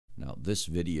This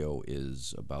video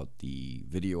is about the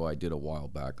video I did a while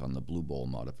back on the blue bowl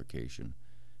modification,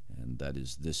 and that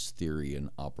is this theory in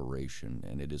operation,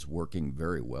 and it is working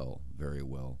very well, very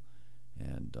well.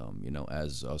 And you know,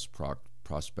 as us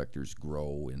prospectors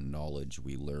grow in knowledge,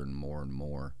 we learn more and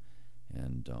more.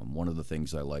 And one of the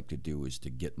things I like to do is to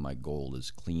get my gold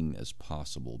as clean as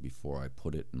possible before I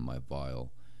put it in my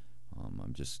vial.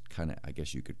 I'm just kind of, I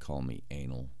guess you could call me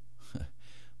anal,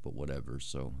 but whatever.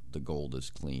 So the gold is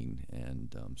clean,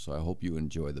 and so I hope you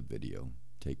enjoy the video.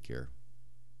 Take care.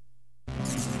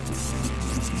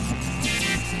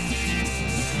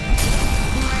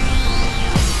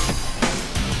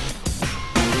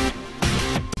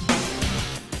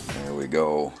 There we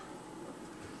go,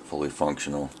 fully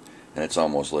functional. And it's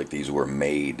almost like these were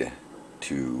made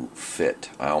to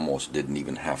fit. I almost didn't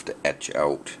even have to etch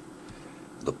out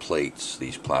the plates,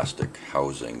 these plastic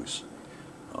housings.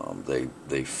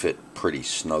 They fit pretty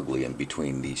snugly in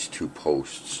between these two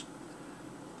posts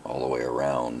all the way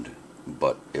around,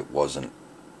 but it was a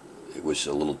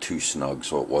little too snug,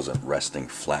 so it wasn't resting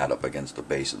flat up against the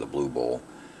base of the blue bowl.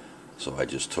 So I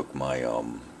just took my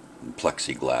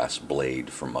plexiglass blade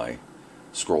from my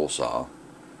scroll saw,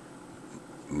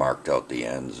 marked out the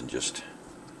ends, and just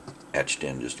etched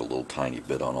in just a little tiny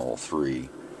bit on all three,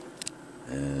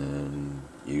 and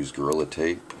used Gorilla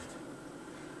Tape,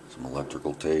 some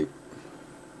electrical tape,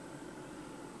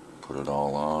 put it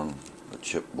all on. The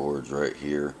chipboard's right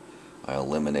here. I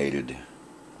eliminated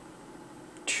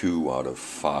 2 out of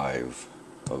 5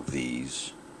 of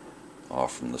these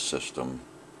off from the system,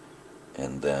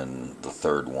 and then the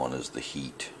third one is the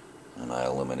heat, and I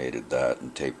eliminated that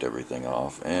and taped everything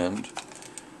off, and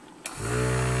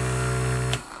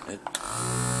it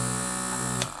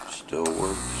still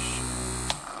works,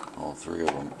 all 3 of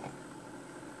them.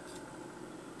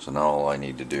 So now all I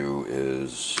need to do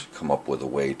is come up with a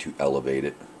way to elevate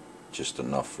it just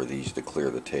enough for these to clear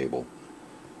the table,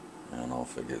 and I'll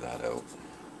figure that out.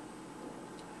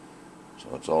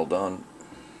 So it's all done.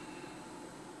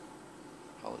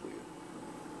 Hallelujah.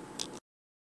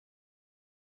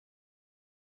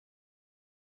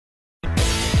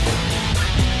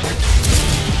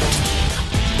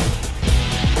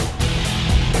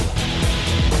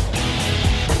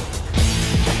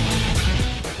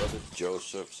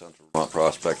 Joseph, Central Vermont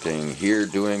Prospecting, here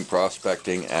doing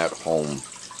prospecting at home.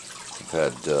 I've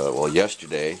had, well,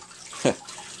 yesterday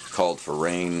called for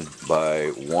rain by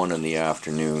 1 in the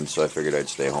afternoon, so I figured I'd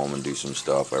stay home and do some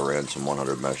stuff. I ran some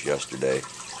 100 mesh yesterday,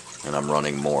 and I'm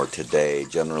running more today.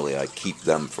 Generally I keep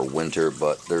them for winter,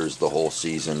 but there's the whole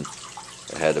season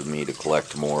ahead of me to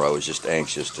collect more. I was just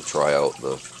anxious to try out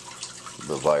the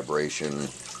vibration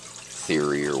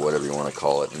theory, or whatever you want to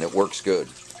call it, and it works good.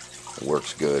 It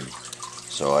works good.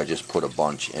 So I just put a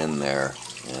bunch in there,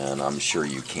 and I'm sure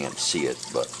you can't see it,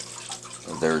 but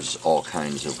there's all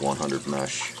kinds of 100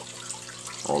 mesh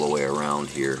all the way around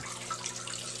here.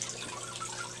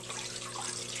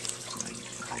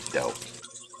 I doubt.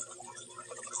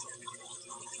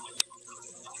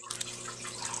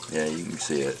 Yeah, you can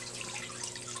see it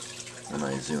when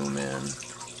I zoom in.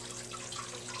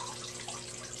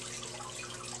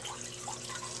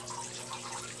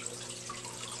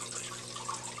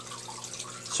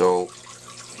 So,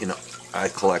 you know, I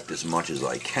collect as much as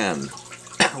I can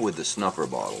with the snuffer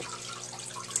bottle,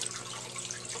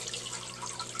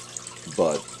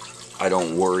 but I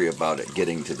don't worry about it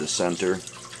getting to the center,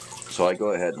 so I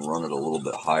go ahead and run it a little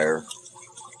bit higher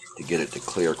to get it to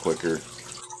clear quicker,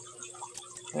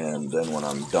 and then when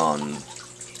I'm done,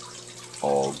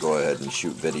 I'll go ahead and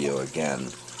shoot video again,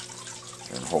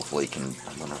 and hopefully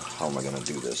how am I gonna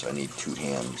do this? I need 2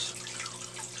 hands.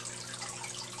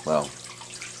 Well,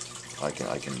 I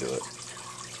can do it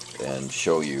and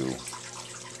show you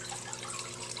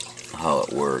how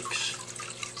it works.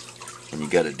 And you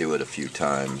got to do it a few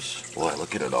times. Boy,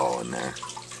 look at it all in there.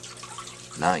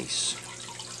 Nice.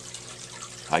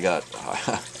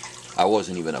 I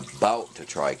wasn't even about to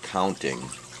try counting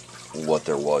what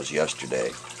there was yesterday.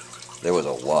 There was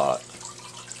a lot.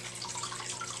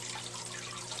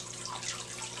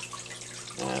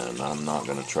 And I'm not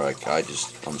going to try.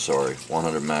 I'm sorry.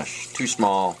 100 mesh. Too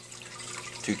small.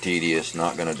 Too tedious.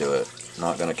 Not going to do it.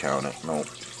 Not going to count it. Nope.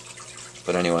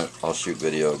 But anyway, I'll shoot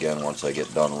video again once I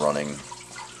get done running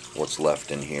what's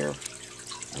left in here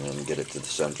and get it to the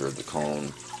center of the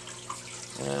cone,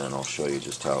 and I'll show you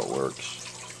just how it works.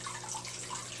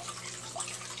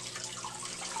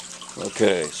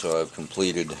 Okay, so I've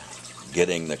completed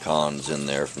getting the cons in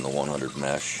there from the 100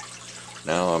 mesh.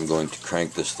 Now I'm going to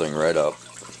crank this thing right up.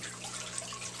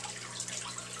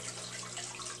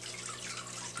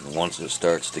 And once it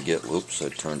starts to get, whoops, I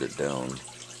turned it down.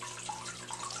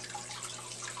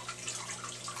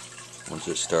 Once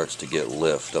it starts to get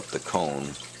lift up the cone,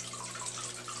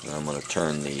 then I'm going to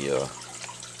turn the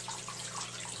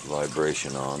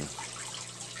vibration on.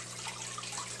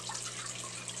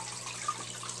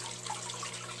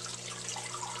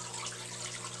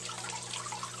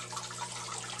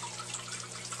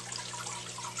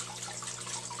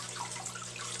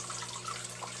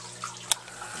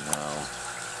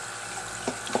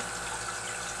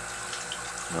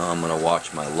 Now I'm going to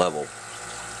watch my level,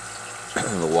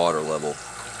 the water level.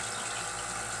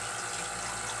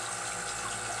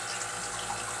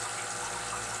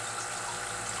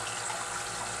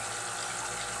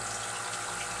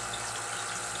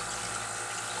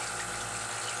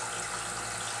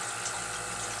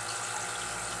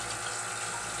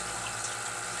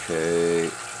 Okay,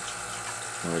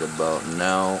 right about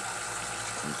now,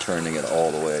 I'm turning it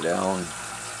all the way down.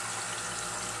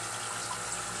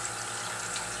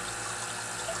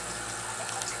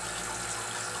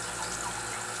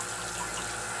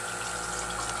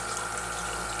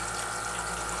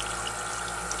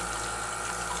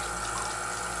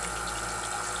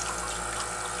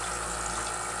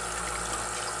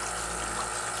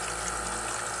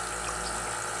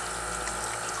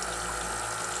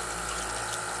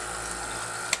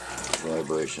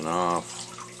 Vibration off.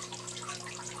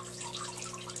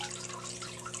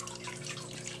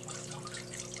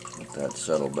 Let that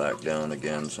settle back down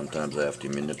again. Sometimes I have to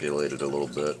manipulate it a little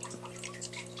bit.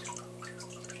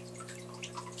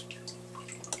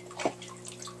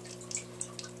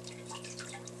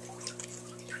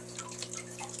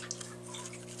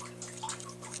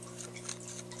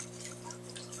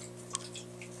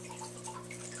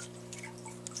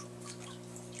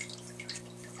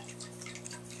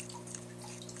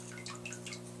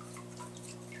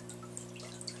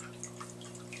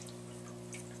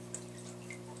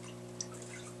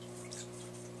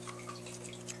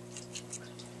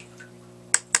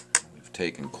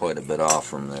 Taken quite a bit off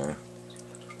from there,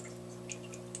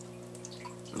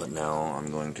 but now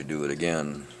I'm going to do it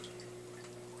again.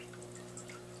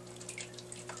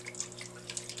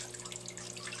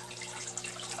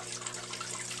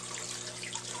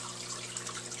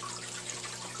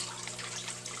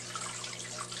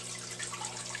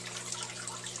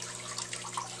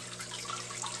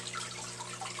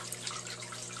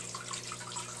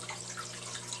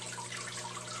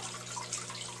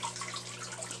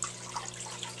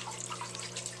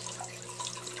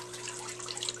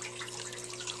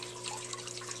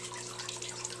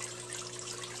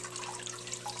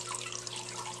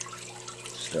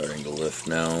 Starting to lift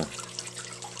now.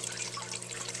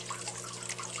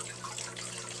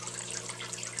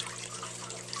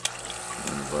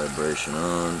 And vibration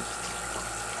on.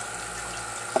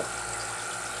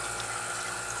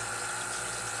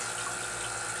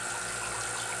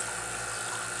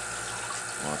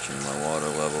 Watching my water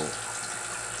level.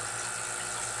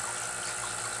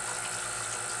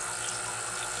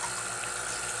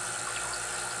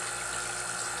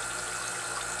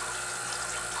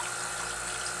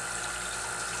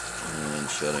 And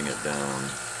shutting it down.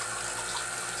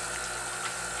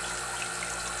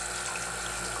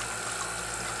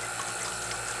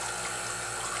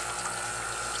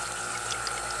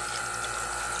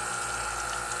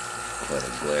 Quite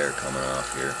a glare coming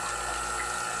off here.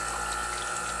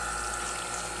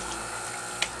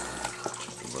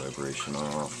 Keep the vibration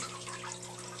off.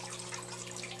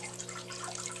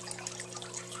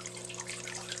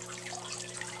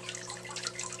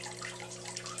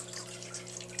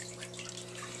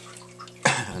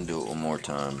 And do it one more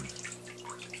time.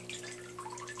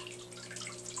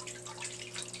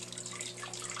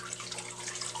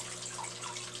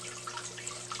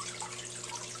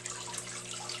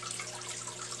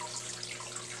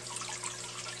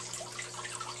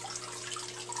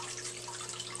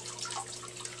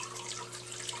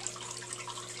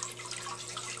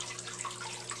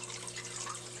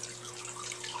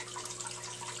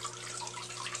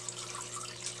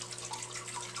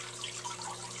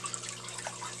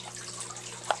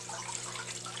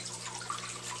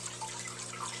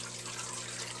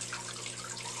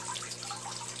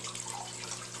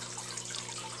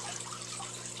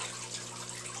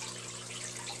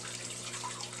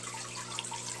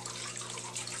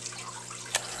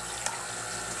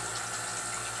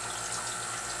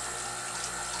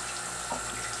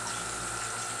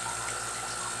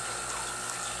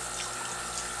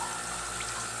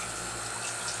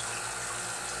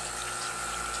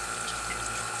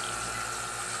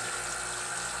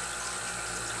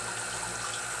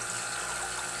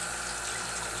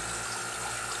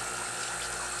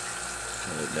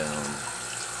 Shut it down.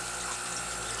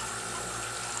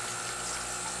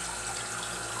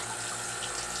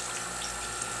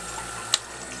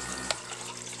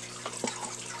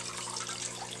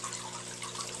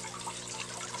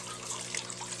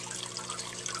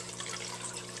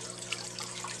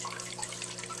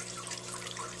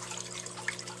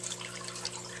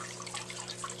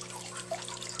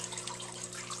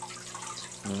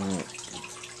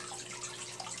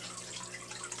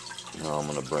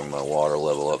 going to bring my water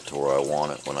level up to where I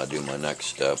want it when I do my next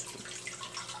step.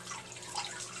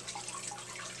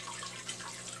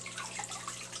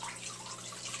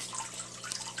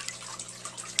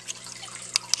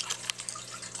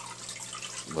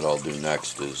 What I'll do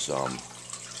next is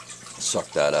suck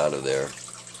that out of there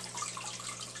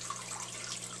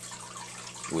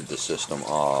with the system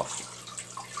off.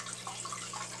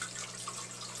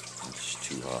 It's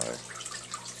too high.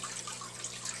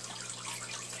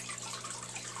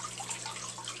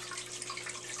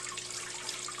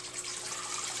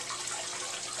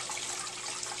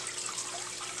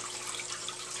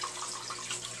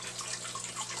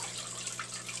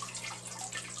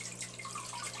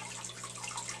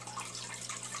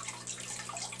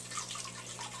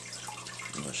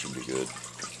 That should be good.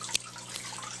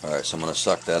 Alright, so I'm going to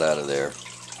suck that out of there.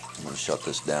 I'm going to shut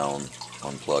this down,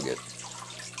 unplug it,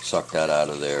 suck that out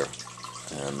of there,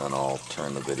 and then I'll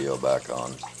turn the video back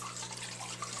on.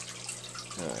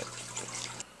 Alright.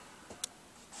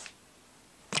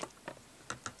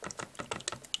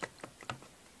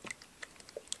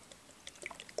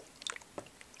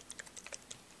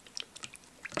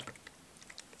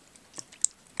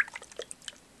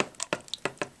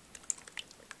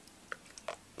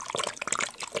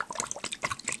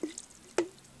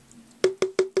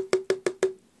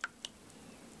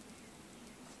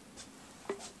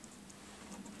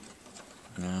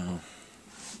 Now,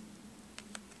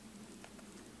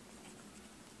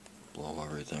 blow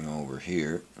everything over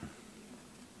here.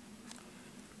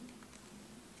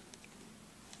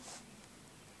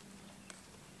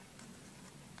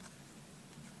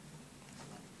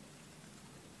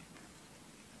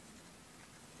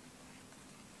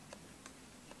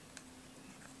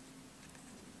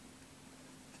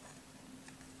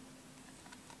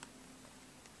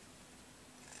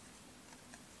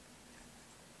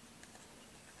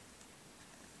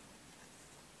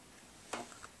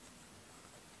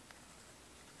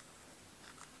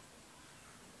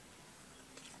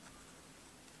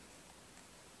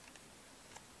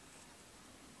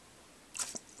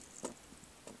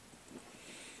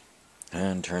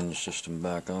 And turn the system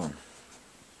back on.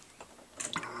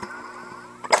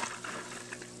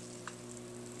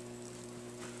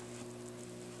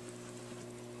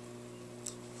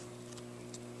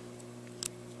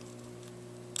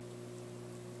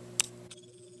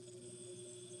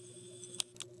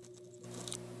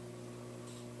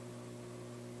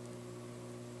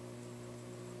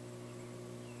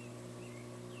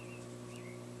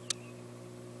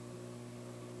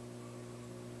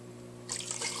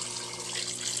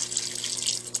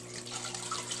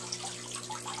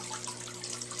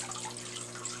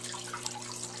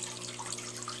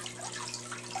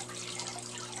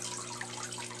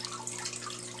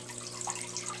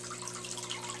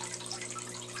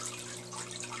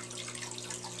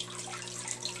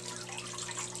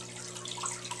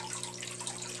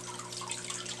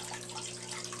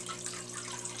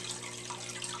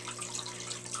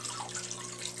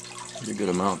 Pretty good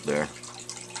amount there.